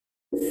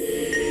Hi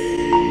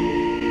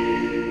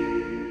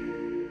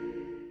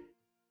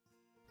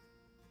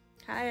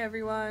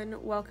everyone,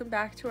 welcome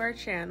back to our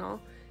channel.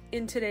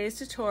 In today's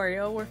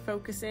tutorial, we're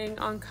focusing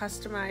on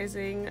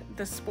customizing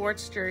the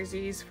sports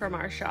jerseys from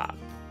our shop.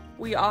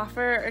 We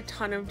offer a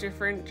ton of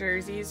different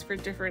jerseys for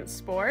different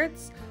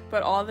sports,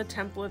 but all the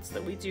templates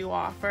that we do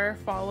offer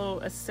follow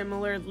a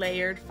similar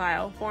layered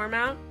file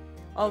format.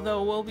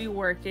 Although we'll be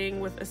working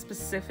with a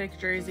specific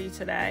jersey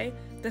today,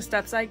 the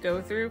steps I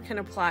go through can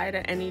apply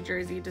to any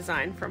jersey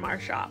design from our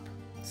shop.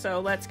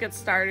 So let's get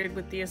started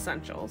with the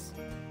essentials.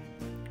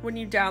 When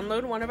you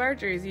download one of our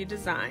jersey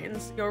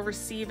designs, you'll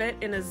receive it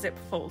in a zip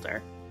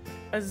folder.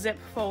 A zip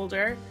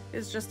folder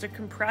is just a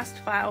compressed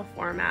file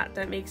format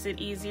that makes it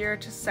easier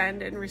to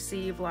send and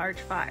receive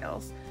large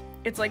files.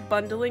 It's like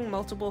bundling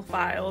multiple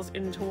files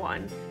into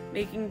one,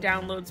 making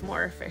downloads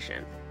more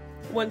efficient.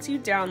 Once you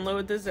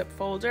download the zip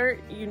folder,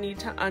 you need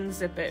to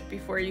unzip it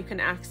before you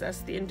can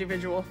access the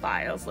individual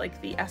files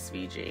like the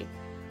SVG.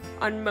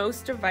 On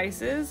most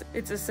devices,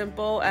 it's as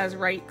simple as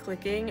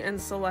right-clicking and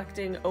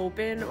selecting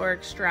Open or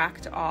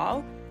Extract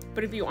All,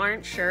 but if you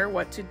aren't sure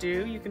what to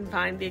do, you can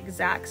find the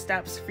exact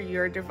steps for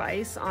your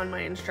device on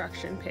my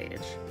instruction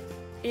page.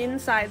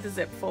 Inside the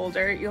zip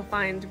folder, you'll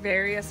find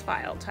various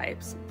file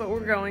types, but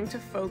we're going to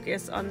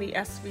focus on the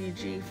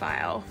SVG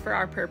file for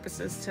our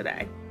purposes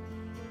today.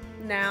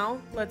 Now,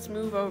 let's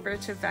move over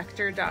to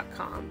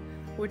vector.com,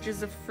 which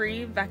is a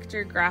free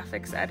vector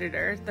graphics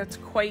editor that's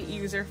quite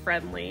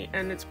user-friendly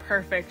and it's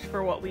perfect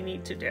for what we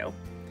need to do.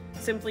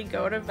 Simply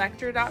go to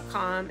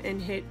vector.com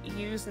and hit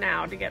Use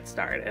Now to get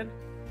started.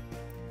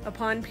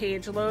 Upon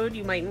page load,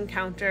 you might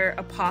encounter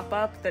a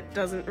pop-up that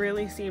doesn't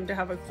really seem to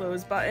have a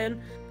close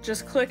button.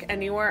 Just click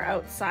anywhere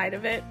outside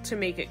of it to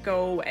make it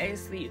go away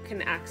so that you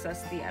can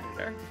access the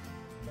editor.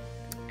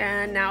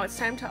 And now it's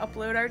time to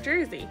upload our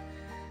jersey.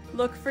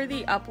 Look for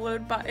the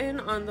upload button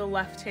on the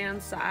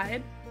left-hand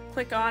side.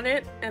 Click on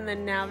it and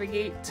then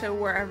navigate to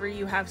wherever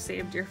you have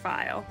saved your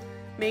file.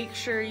 Make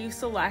sure you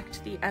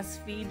select the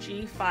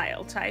SVG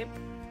file type.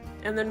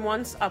 And then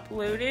once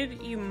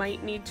uploaded, you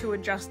might need to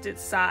adjust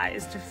its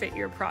size to fit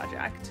your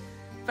project.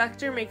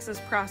 Vector makes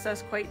this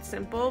process quite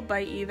simple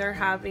by either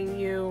having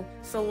you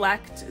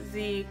select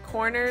the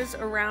corners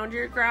around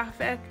your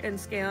graphic and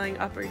scaling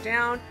up or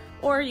down,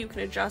 or you can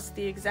adjust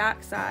the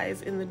exact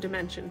size in the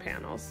dimension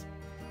panels.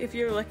 If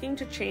you're looking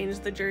to change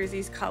the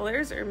jersey's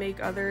colors or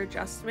make other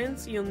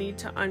adjustments, you'll need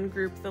to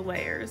ungroup the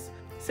layers.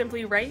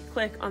 Simply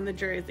right-click on the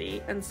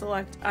jersey and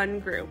select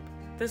Ungroup.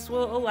 This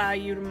will allow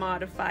you to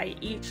modify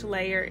each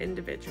layer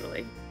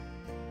individually.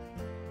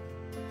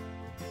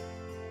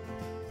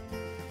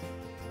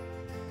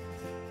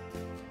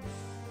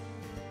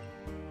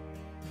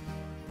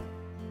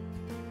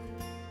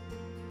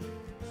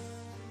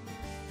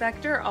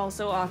 Vector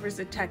also offers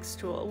a text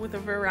tool with a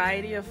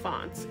variety of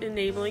fonts,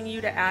 enabling you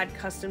to add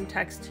custom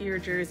text to your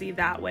jersey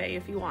that way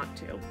if you want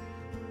to.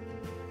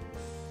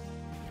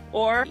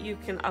 Or you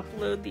can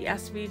upload the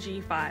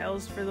SVG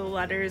files for the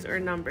letters or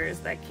numbers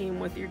that came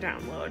with your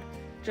download.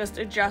 Just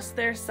adjust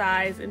their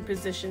size and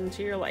position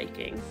to your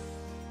liking.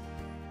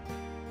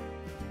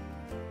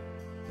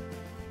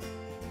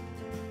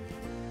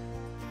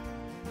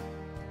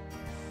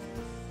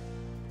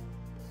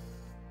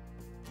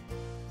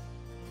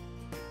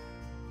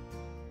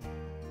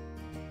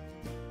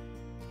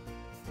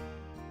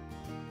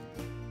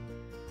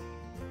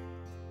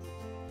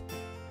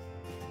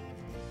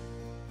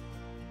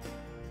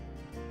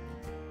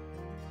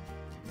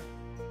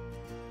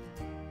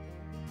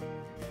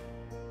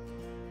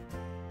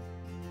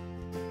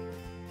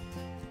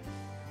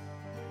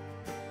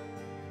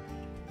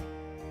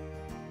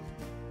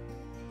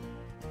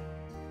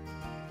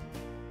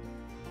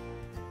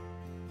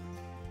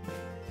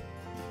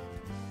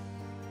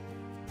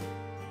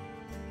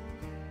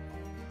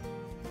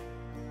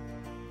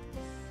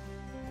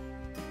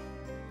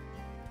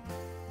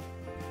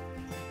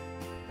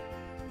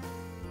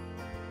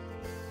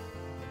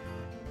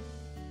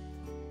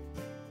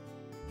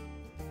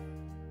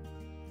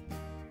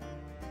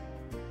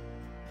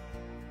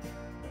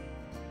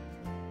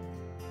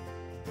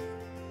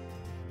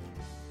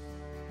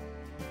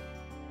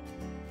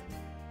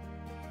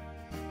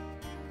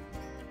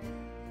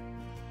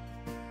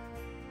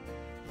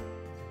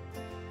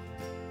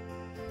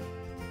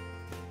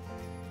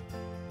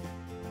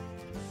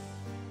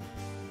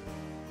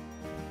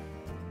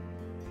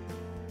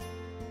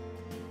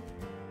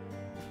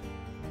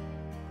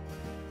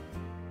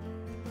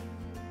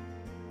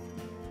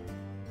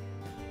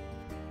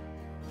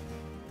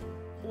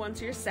 Once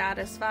you're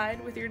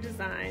satisfied with your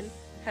design,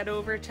 head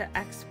over to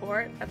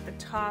Export at the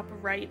top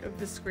right of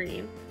the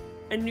screen.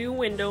 A new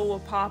window will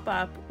pop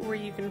up where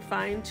you can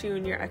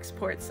fine-tune your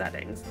export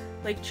settings,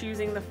 like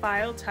choosing the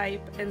file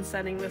type and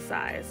setting the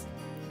size.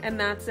 And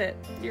that's it.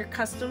 Your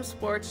custom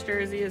sports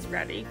jersey is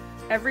ready.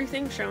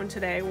 Everything shown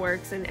today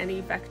works in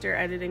any vector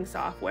editing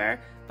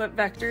software, but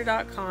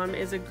vector.com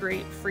is a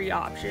great free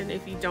option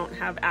if you don't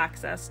have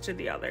access to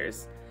the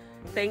others.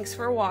 Thanks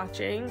for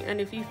watching, and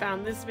if you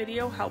found this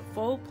video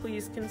helpful,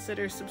 please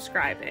consider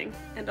subscribing,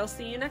 and I'll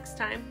see you next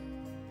time.